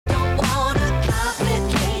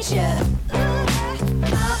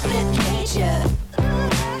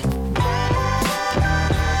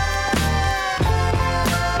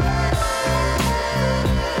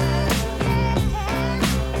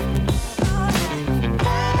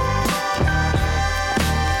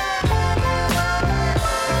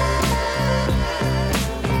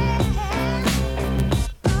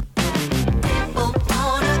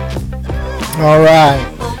All right.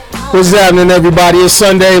 What's happening, everybody? It's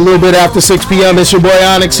Sunday, a little bit after 6 p.m. It's your boy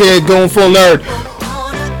Onyx here, going full nerd.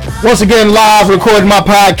 Once again, live recording my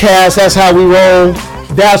podcast. That's how we roll.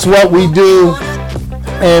 That's what we do.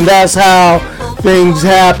 And that's how things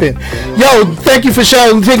happen. Yo, thank you for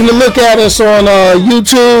taking a look at us on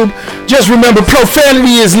YouTube. Just remember,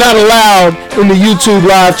 profanity is not allowed in the YouTube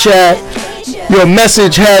live chat. Your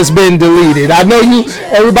message has been deleted. I know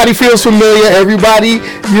everybody feels familiar. Everybody,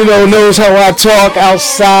 knows how I talk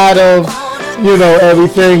outside of,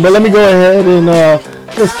 everything. But let me go ahead and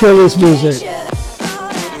let's kill this music.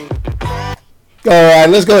 All right,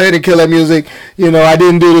 let's go ahead and kill that music. I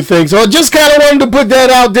didn't do the thing. So I just kind of wanted to put that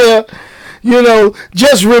out there.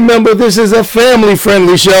 Just remember, this is a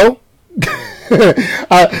family-friendly show.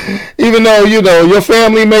 Even though, your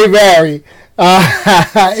family may vary.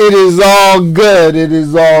 It is all good. It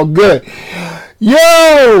is all good.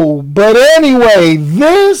 Yo, but anyway,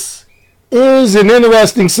 this is an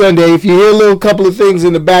interesting Sunday. If you hear a little couple of things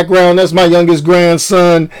in the background, that's my youngest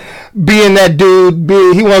grandson being that dude.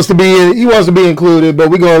 He wants to be included,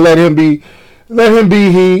 but we're gonna let him be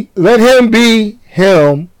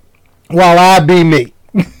him while I be me.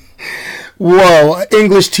 Whoa,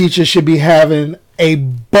 English teacher should be having a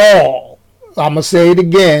ball. I'm going to say it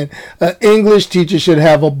again. An English teacher should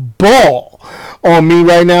have a ball on me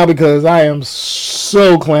right now because I am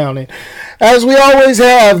so clowning. As we always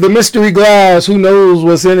have, the mystery glass. Who knows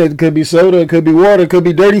what's in it? It could be soda. It could be water. It could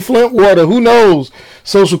be dirty Flint water. Who knows?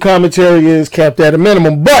 Social commentary is kept at a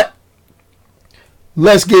minimum. But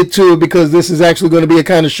let's get to it because this is actually going to be a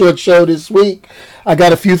kind of short show this week. I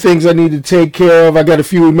got a few things I need to take care of. I got a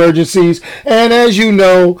few emergencies. And as you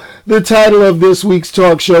know, the title of this week's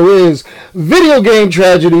talk show is Video Game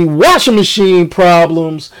Tragedy, Washing Machine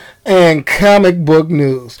Problems, and Comic Book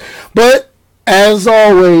News. But as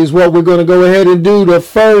always, what we're going to go ahead and do, the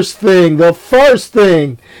first thing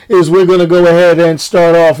is we're going to go ahead and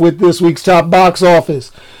start off with this week's top box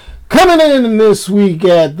office. Coming in this week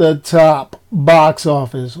at the top box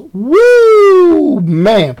office. Woo,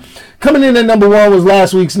 man. Coming in at number one was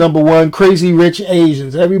last week's number one, Crazy Rich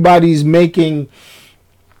Asians. Everybody's making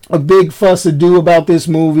a big fuss ado about this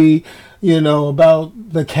movie, about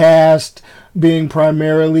the cast being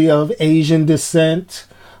primarily of Asian descent.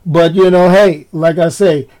 But, hey, like I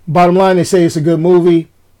say, bottom line, they say it's a good movie.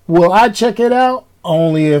 Will I check it out?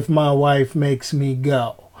 Only if my wife makes me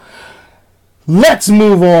go. Let's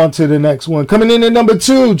move on to the next one. Coming in at number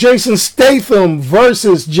two, Jason Statham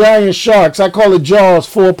versus Giant Sharks. I call it Jaws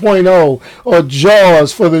 4.0 or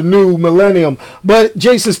Jaws for the new millennium. But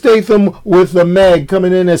Jason Statham with the Meg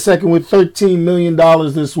coming in at second with $13 million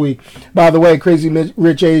this week. By the way, Crazy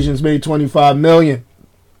Rich Asians made $25 million.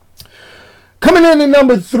 Coming in at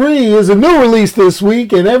number three is a new release this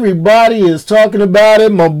week, and everybody is talking about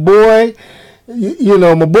it. My boy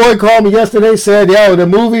called me yesterday, said, yo, the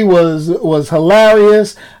movie was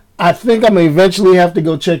hilarious. I think I'm going to eventually have to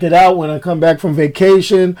go check it out when I come back from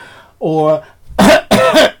vacation or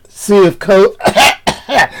see if Cody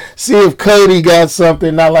got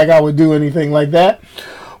something. Not like I would do anything like that.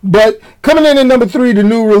 But coming in at number three, the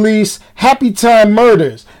new release, Happy Time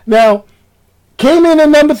Murders. Now, came in at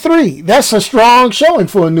number three. That's a strong showing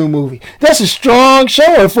for a new movie. That's a strong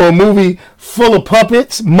showing for a movie full of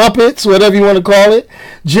puppets, Muppets, whatever you want to call it.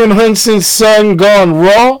 Jim Henson's son gone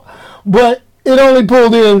raw. But it only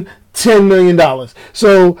pulled in $10 million.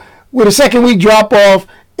 So with a second week drop off,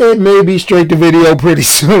 it may be straight to video pretty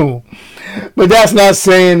soon. But that's not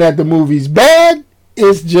saying that the movie's bad.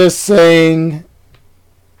 It's just saying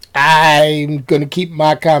I'm going to keep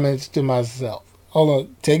my comments to myself. Hold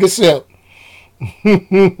on. Take a sip.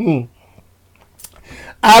 I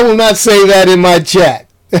will not say that in my chat.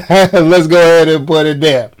 Let's go ahead and put it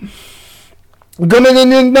there. Coming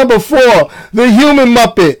in at number four, the Human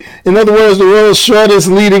Muppet. In other words, the world's shortest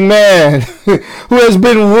leading man, who has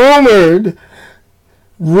been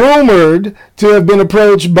rumored to have been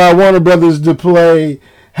approached by Warner Brothers to play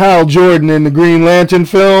Hal Jordan in the Green Lantern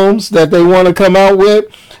films that they want to come out with.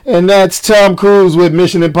 And that's Tom Cruise with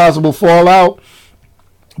Mission Impossible Fallout.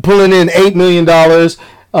 Pulling in $8 million.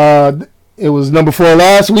 It was number four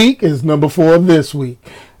last week. It's number four this week.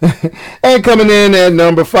 And coming in at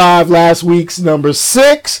number five, last week's number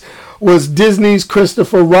six, was Disney's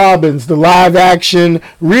Christopher Robin's, the live-action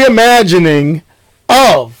reimagining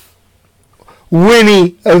of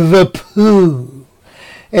Winnie the Pooh.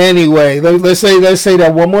 Anyway, let's say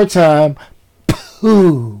that one more time.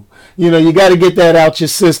 Pooh. You got to get that out your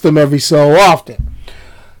system every so often.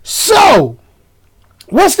 So,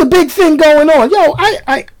 what's the big thing going on? Yo,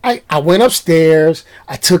 I went upstairs.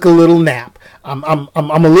 I took a little nap. I'm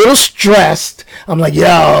a little stressed. I'm like,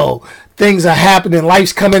 yo, things are happening.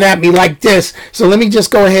 Life's coming at me like this. So let me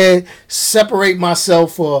just go ahead, separate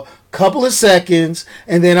myself for a couple of seconds,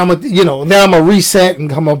 and then I'm gonna reset and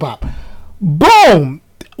come up. Boom!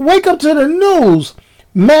 Wake up to the news.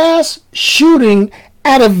 Mass shooting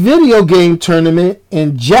at a video game tournament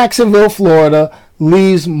in Jacksonville, Florida,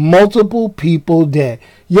 leaves multiple people dead.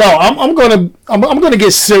 Yo, I'm gonna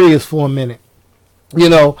get serious for a minute. You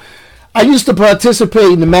know, I used to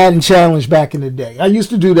participate in the Madden Challenge back in the day. I used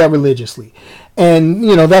to do that religiously. And,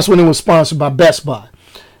 that's when it was sponsored by Best Buy.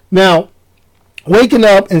 Now, waking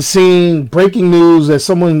up and seeing breaking news that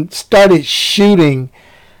someone started shooting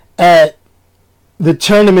at the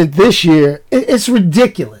tournament this year, it's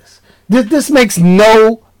ridiculous. This makes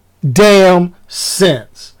no damn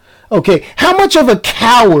sense. Okay, how much of a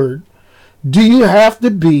coward do you have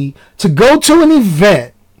to be to go to an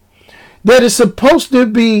event that is supposed to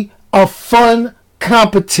be a fun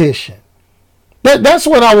competition? That's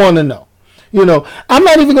what I want to know. I'm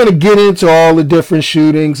not even going to get into all the different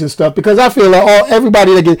shootings and stuff, because I feel like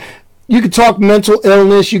everybody you could talk mental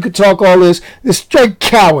illness, you could talk all this. It's straight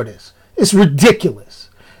cowardice. It's ridiculous.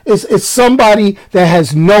 It's somebody that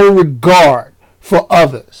has no regard for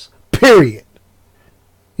others. Period.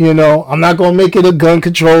 I'm not going to make it a gun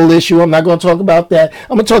control issue. I'm not going to talk about that.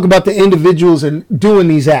 I'm going to talk about the individuals and doing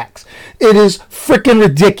these acts. It is freaking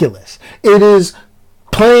ridiculous. It is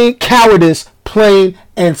plain cowardice, plain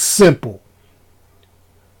and simple.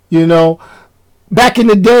 Back in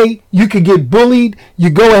the day, you could get bullied. You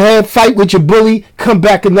go ahead, fight with your bully, come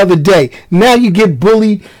back another day. Now you get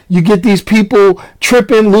bullied. You get these people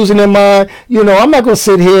tripping, losing their mind. I'm not going to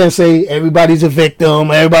sit here and say everybody's a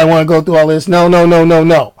victim. Everybody want to go through all this. No.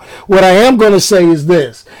 What I am going to say is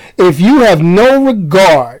this. If you have no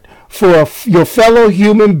regard for your fellow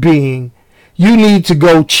human being, you need to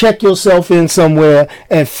go check yourself in somewhere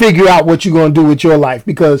and figure out what you're going to do with your life,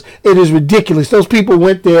 because it is ridiculous. Those people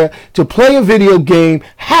went there to play a video game,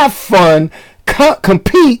 have fun,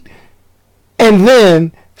 compete, and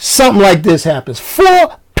then something like this happens.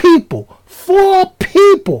 Four people.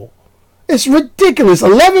 It's ridiculous.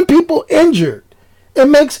 11 people injured. It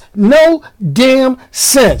makes no damn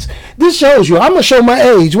sense. This shows you, I'm going to show my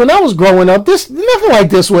age. When I was growing up, nothing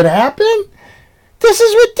like this would happen. This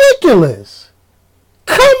is ridiculous.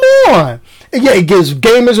 Come on. Yeah, it gives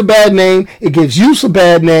gamers a bad name. It gives youth a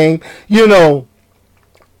bad name, and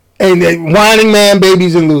whining man,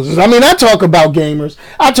 babies, and losers. I mean, I talk about gamers.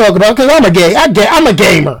 Because I'm a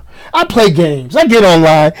gamer. I play games. I get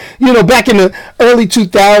online. Back in the early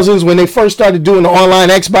 2000s when they first started doing the online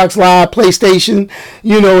Xbox Live, PlayStation,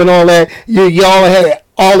 and all that, y'all had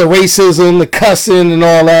all the racism, the cussing, and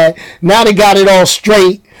all that. Now they got it all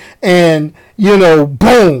straight, and,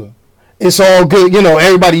 boom. It's all good.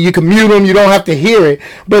 Everybody, you can mute them. You don't have to hear it.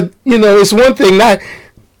 But, it's one thing not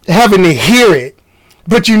having to hear it,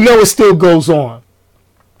 but it still goes on.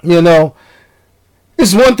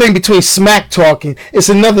 It's one thing between smack talking. It's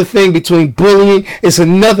another thing between bullying. It's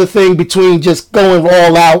another thing between just going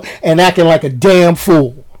all out and acting like a damn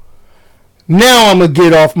fool. Now I'm going to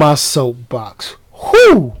get off my soapbox.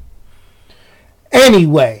 Whew.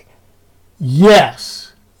 Anyway, yes.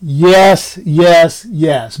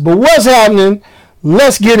 But what's happening?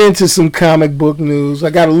 Let's get into some comic book news. I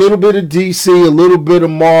got a little bit of DC, a little bit of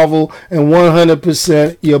Marvel, and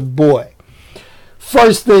 100% your boy.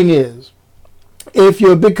 First thing is, if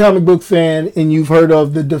you're a big comic book fan and you've heard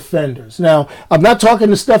of the Defenders. Now, I'm not talking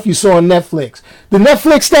the stuff you saw on Netflix. The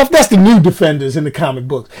Netflix stuff, that's the new Defenders in the comic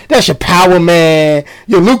books. That's your Power Man,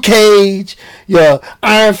 your Luke Cage, your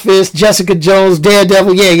Iron Fist, Jessica Jones,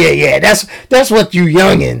 Daredevil. Yeah. That's what you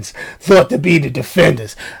youngins thought to be the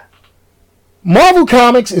Defenders. Marvel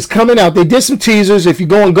Comics is coming out. They did some teasers. If you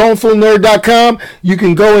go on GoingFullNerd.com, you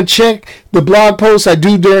can go and check the blog posts I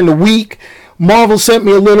do during the week. Marvel sent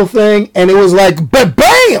me a little thing, and it was like,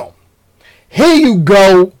 bam! Here you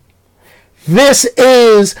go. This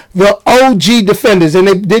is the OG Defenders, and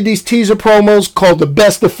they did these teaser promos called The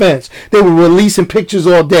Best Defense. They were releasing pictures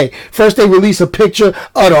all day. First, they released a picture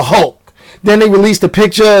of the Hulk. Then they released a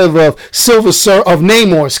picture of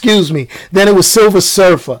Namor, Then it was Silver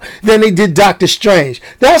Surfer. Then they did Doctor Strange.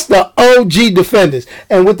 That's the OG Defenders.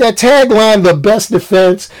 And with that tagline, The Best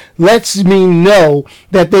Defense, lets me know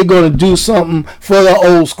that they're going to do something for the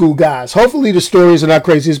old school guys. Hopefully the stories are not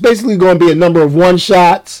crazy. It's basically going to be a number of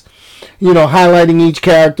one-shots, highlighting each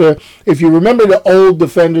character. If you remember the old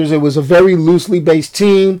Defenders, it was a very loosely based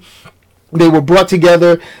team. They were brought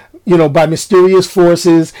together by mysterious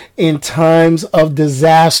forces in times of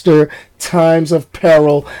disaster, times of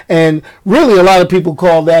peril. And really, a lot of people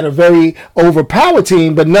call that a very overpowered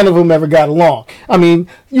team, but none of them ever got along. I mean,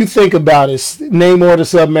 you think about it. Namor the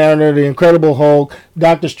Submariner, the Incredible Hulk,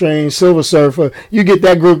 Doctor Strange, Silver Surfer. You get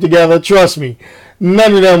that group together, trust me,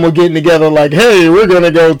 none of them were getting together like, hey, we're going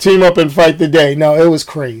to go team up and fight today. No, it was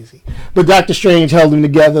crazy. But Doctor Strange held them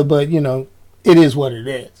together, but, it is what it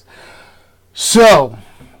is. So,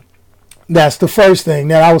 that's the first thing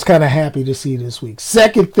that I was kind of happy to see this week.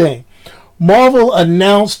 Second thing, Marvel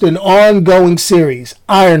announced an ongoing series,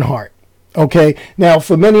 Ironheart. Okay, now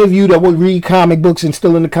for many of you that would read comic books and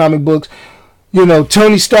still in the comic books,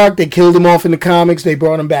 Tony Stark, they killed him off in the comics, they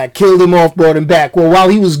brought him back. Killed him off, brought him back. Well, while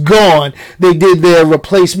he was gone, they did their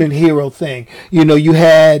replacement hero thing. You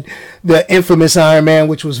had the infamous Iron Man,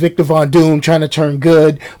 which was Victor Von Doom, trying to turn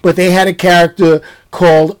good, but they had a character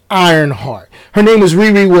called Ironheart. Her name was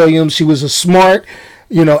Riri Williams. She was a smart,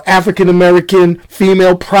 African-American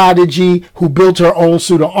female prodigy who built her own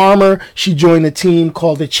suit of armor. She joined a team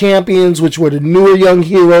called the Champions, which were the newer young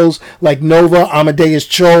heroes like Nova, Amadeus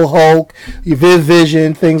Cho, Hulk, Viv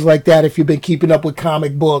Vision, things like that, if you've been keeping up with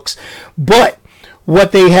comic books. But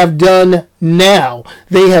what they have done now,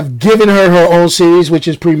 they have given her own series, which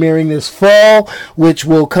is premiering this fall, which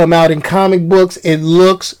will come out in comic books. It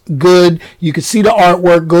looks good. You can see the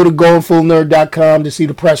artwork. Go to goingfullnerd.com to see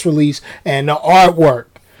the press release and the artwork.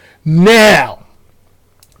 Now,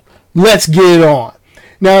 let's get on.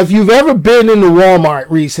 Now, if you've ever been into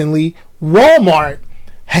Walmart recently, Walmart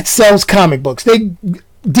sells comic books.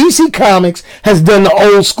 DC Comics has done the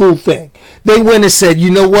old school thing. They went and said,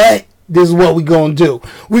 you know what? This is what we're going to do.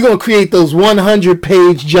 We're going to create those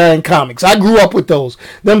 100-page giant comics. I grew up with those.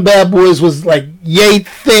 Them bad boys was like yay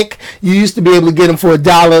thick. You used to be able to get them for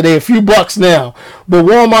 $1. They're a few bucks now. But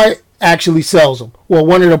Walmart actually sells them. Well,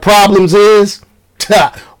 one of the problems is,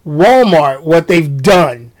 Walmart, what they've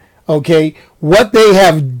done, okay? What they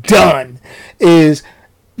have done is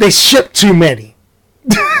they ship too many.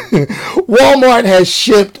 Walmart has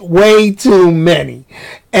shipped way too many.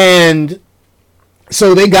 And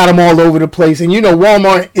so they got them all over the place. And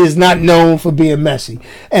Walmart is not known for being messy.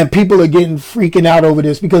 And people are freaking out over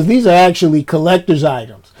this because these are actually collector's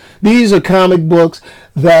items. These are comic books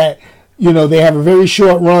that, they have a very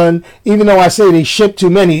short run. Even though I say they ship too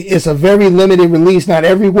many, it's a very limited release. Not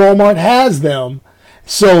every Walmart has them.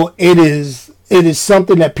 So it is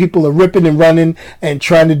something that people are ripping and running and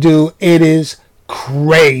trying to do. It is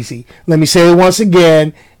crazy. Let me say it once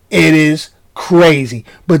again. It is crazy.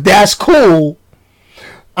 But that's cool.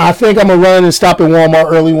 I think I'm going to run and stop at Walmart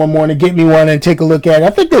early one morning, get me one and take a look at it. I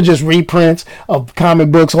think they're just reprints of comic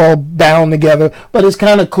books all bound together, but it's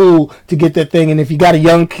kind of cool to get that thing. And if you got a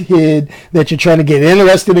young kid that you're trying to get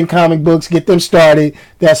interested in comic books, get them started,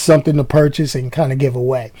 that's something to purchase and kind of give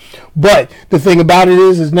away. But the thing about it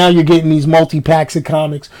is now you're getting these multi-packs of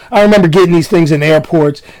comics. I remember getting these things in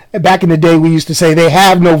airports. Back in the day, we used to say they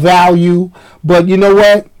have no value, but you know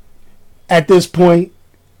what? At this point,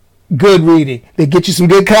 good reading. They get you some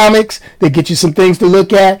good comics. They get you some things to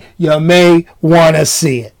look at. You may want to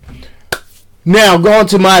see it. Now, going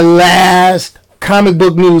to my last comic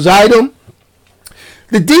book news item.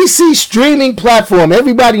 The DC streaming platform.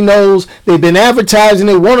 Everybody knows they've been advertising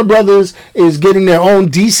it. Warner Brothers is getting their own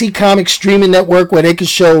DC Comics streaming network where they can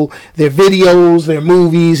show their videos, their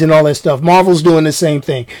movies, and all that stuff. Marvel's doing the same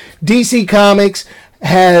thing. DC Comics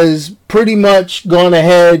has pretty much gone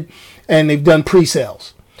ahead and they've done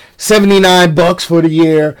pre-sales. $79 for the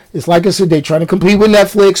year. It's like I said, they're trying to compete with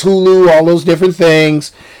Netflix, Hulu, all those different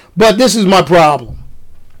things. But this is my problem.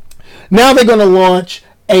 Now they're going to launch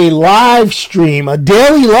a live stream, a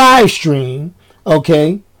daily live stream,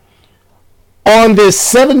 okay, on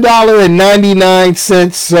this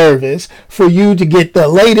 $7.99 service for you to get the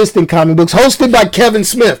latest in comic books, hosted by Kevin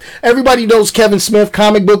Smith. Everybody knows Kevin Smith,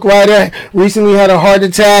 comic book writer, recently had a heart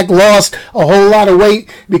attack, lost a whole lot of weight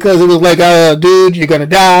because it was like, dude, you're going to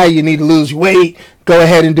die, you need to lose your weight, go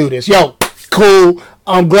ahead and do this. Yo, cool,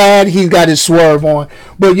 I'm glad he's got his swerve on,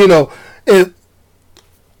 but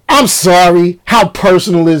I'm sorry. How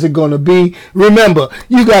personal is it going to be? Remember,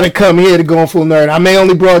 you got to come here to Going Full Nerd. I may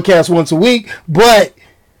only broadcast once a week, but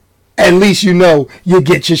at least you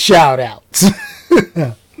get your shout outs.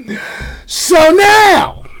 So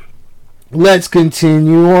now, let's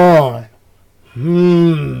continue on.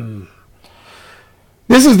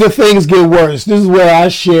 This is the things get worse. This is where I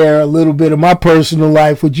share a little bit of my personal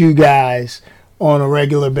life with you guys on a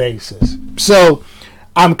regular basis. So,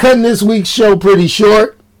 I'm cutting this week's show pretty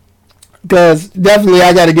short, because definitely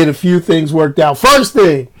I got to get a few things worked out. First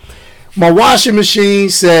thing, My washing machine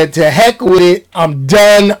said, to heck with it. I'm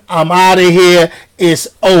done. I'm out of here. It's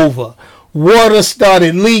over. Water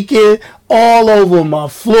started leaking all over my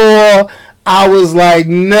floor. I was like,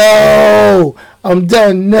 no, I'm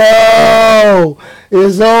done. No,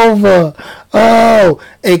 it's over. Oh,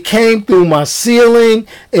 it came through my ceiling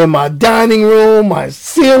in my dining room. My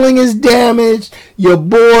ceiling is damaged. Your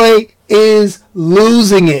boy is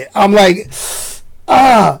losing it. I'm like,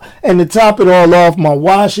 and to top it all off, my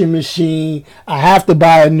washing machine, I have to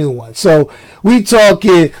buy a new one. So we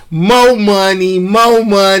talking more money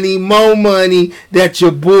that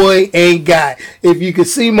your boy ain't got. If you can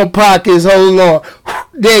see my pockets, hold on,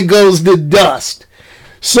 there goes the dust.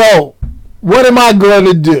 So what am I going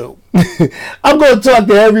to do? I'm going to talk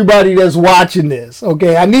to everybody that's watching this,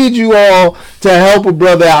 okay? I need you all to help a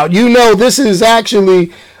brother out. You know, this is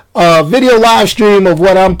actually a video live stream of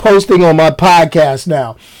what I'm posting on my podcast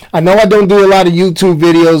now. I know I don't do a lot of YouTube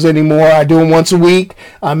videos anymore. I do them once a week.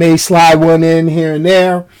 I may slide one in here and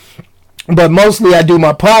there. But mostly I do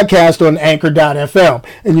my podcast on Anchor.fm.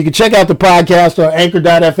 And you can check out the podcast on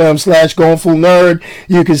Anchor.fm/GoingFullNerd.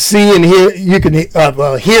 You can see and hear,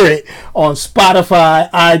 hear it on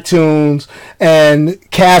Spotify, iTunes, and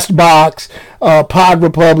Castbox, Pod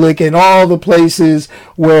Republic, and all the places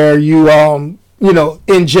where you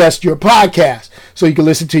ingest your podcast. So you can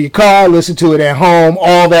listen to your car, listen to it at home,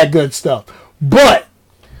 all that good stuff. But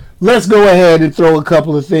let's go ahead and throw a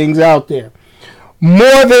couple of things out there.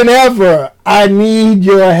 More than ever, I need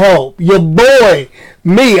your help. Your boy,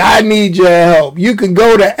 me, I need your help. You can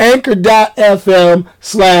go to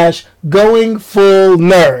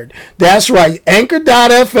Anchor.fm/GoingFullNerd. That's right,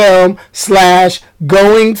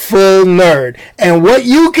 Anchor.fm/GoingFullNerd. And what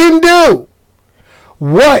you can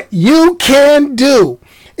do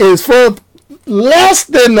is for less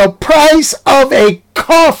than the price of a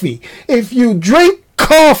coffee. If you drink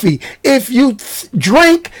coffee, if you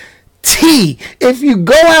drink tea, if you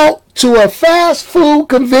go out to a fast food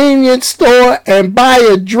convenience store and buy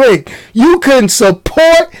a drink, you can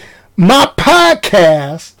support my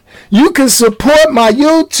podcast. You can support my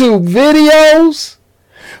YouTube videos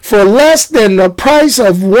for less than the price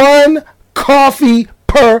of one coffee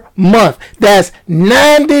per month. That's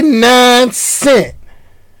 99 cents.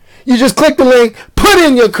 You just click the link, put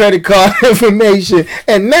in your credit card information,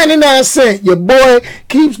 and 99 cents, your boy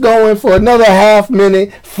keeps going for another half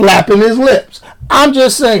minute flapping his lips. I'm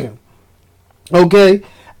just saying. Okay?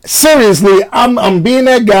 Seriously, I'm being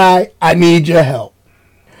that guy. I need your help.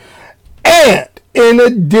 And in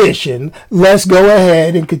addition, let's go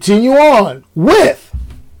ahead and continue on with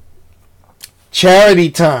charity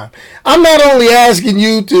time. I'm not only asking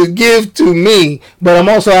you to give to me, but I'm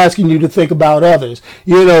also asking you to think about others.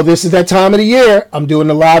 You know, this is that time of the year. I'm doing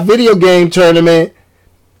a live video game tournament,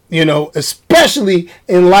 you know, especially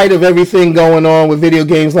in light of everything going on with video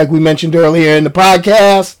games like we mentioned earlier in the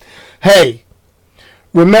podcast. Hey,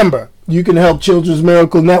 remember, you can help Children's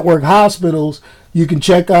Miracle Network hospitals. You can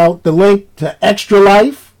check out the link to Extra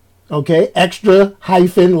Life. Okay,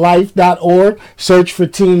 extra-life.org. Search for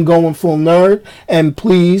Team Going Full Nerd, and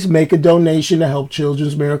please make a donation to help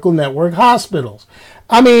Children's Miracle Network hospitals.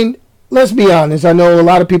 I mean, let's be honest. I know a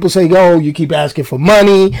lot of people say, "Oh, you keep asking for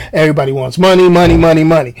money. Everybody wants money, money, money,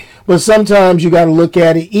 money." But sometimes you got to look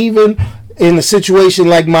at it, even in a situation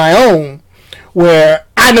like my own, where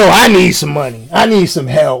I know I need some money, I need some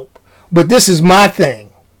help. But this is my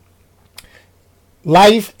thing.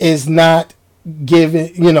 Life is not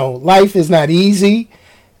life is not easy.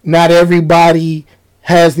 Not everybody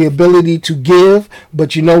has the ability to give,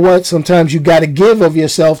 but you know what? Sometimes you got to give of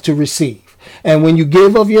yourself to receive. And when you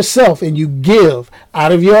give of yourself and you give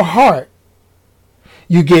out of your heart,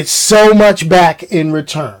 you get so much back in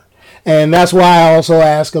return. And that's why I also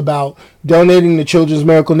ask about donating to Children's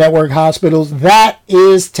Miracle Network hospitals. That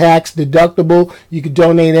is tax deductible. You can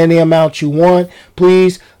donate any amount you want.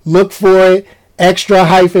 Please look for it.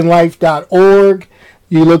 Extra-life.org.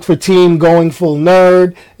 You look for Team Going Full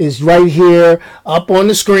Nerd. It's right here up on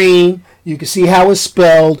the screen. You can see how it's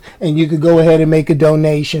spelled, and you can go ahead and make a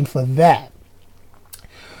donation for that.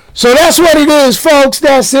 So that's what it is, folks.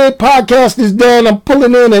 That's it. Podcast is done. I'm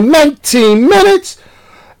pulling in 19 minutes,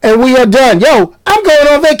 and we are done. Yo, I'm going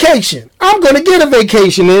on vacation. I'm going to get a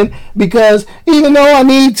vacation in, because even though I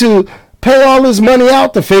need to pay all this money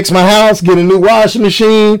out to fix my house, get a new washing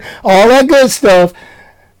machine, all that good stuff,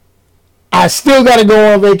 I still got to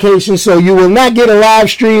go on vacation. So you will not get a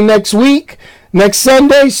live stream next week, next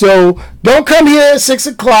Sunday. So don't come here at 6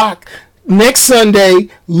 o'clock next Sunday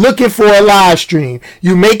looking for a live stream.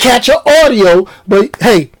 You may catch an audio, but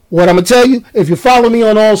hey, What I'm going to tell you, if you follow me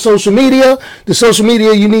on all social media, the social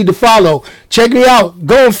media you need to follow, check me out,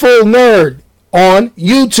 Going Full Nerd on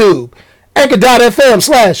YouTube,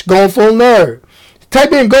 Anchor.fm/Going Full Nerd.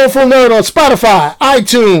 Type in Going Full Nerd on Spotify,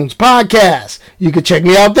 iTunes, podcasts. You can check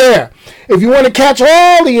me out there. If you want to catch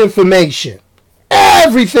all the information,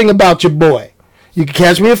 everything about your boy, you can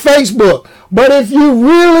catch me on Facebook. But if you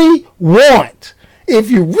really want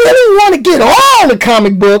to get all the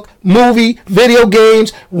comic book, movie, video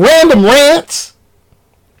games, random rants,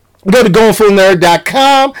 go to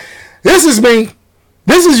goingfullnerd.com. This is me.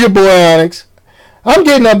 This is your boy Onyx. I'm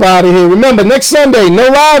getting up out of here. Remember, next Sunday, no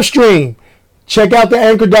live stream. Check out the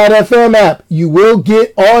Anchor.fm app. You will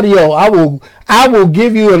get audio. I will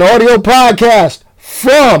give you an audio podcast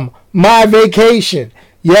from my vacation.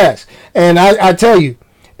 Yes. And I tell you,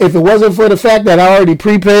 if it wasn't for the fact that I already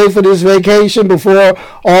prepaid for this vacation before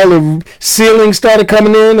all the ceilings started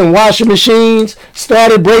coming in and washing machines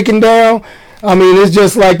started breaking down, I mean, it's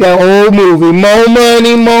just like that old movie. More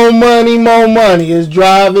money, more money, more money. It's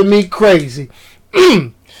driving me crazy.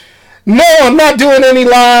 No, I'm not doing any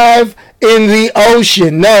live in the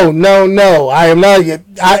ocean. No. I am not yet.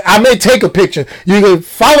 I may take a picture. You can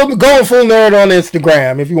follow me, Going Full Nerd on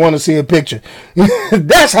Instagram if you want to see a picture.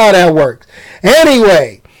 That's how that works.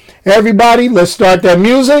 Anyway, everybody, let's start that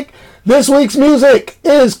music. This week's music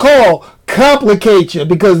is called Complicate You,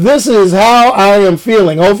 because this is how I am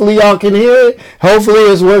feeling. Hopefully y'all can hear it. Hopefully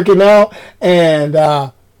it's working out.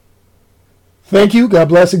 And thank you. God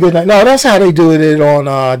bless and good night. No, that's how they do it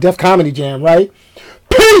on Def Comedy Jam, right?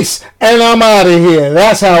 Peace! And I'm out of here.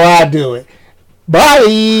 That's how I do it.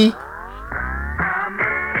 Bye!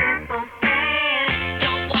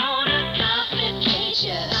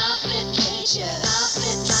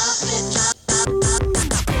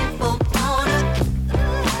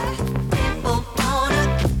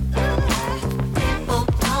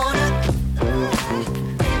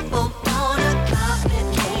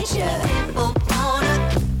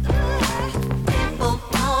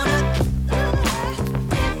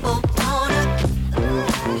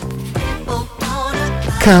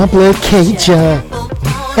 Complicate ya.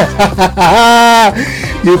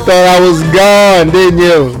 You thought I was gone, didn't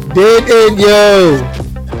you? Didn't you?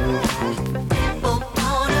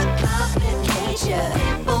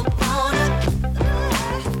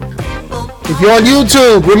 If you're on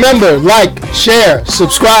YouTube, remember, like, share,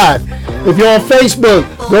 subscribe. If you're on Facebook,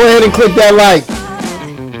 go ahead and click that like.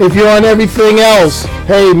 If you're on everything else,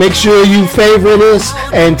 hey, make sure you favorite this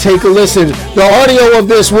and take a listen. The audio of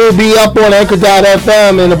this will be up on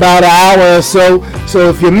Anchor.fm in about an hour or so. So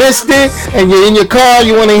if you missed it and you're in your car,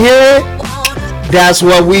 you want to hear it, that's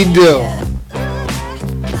what we do.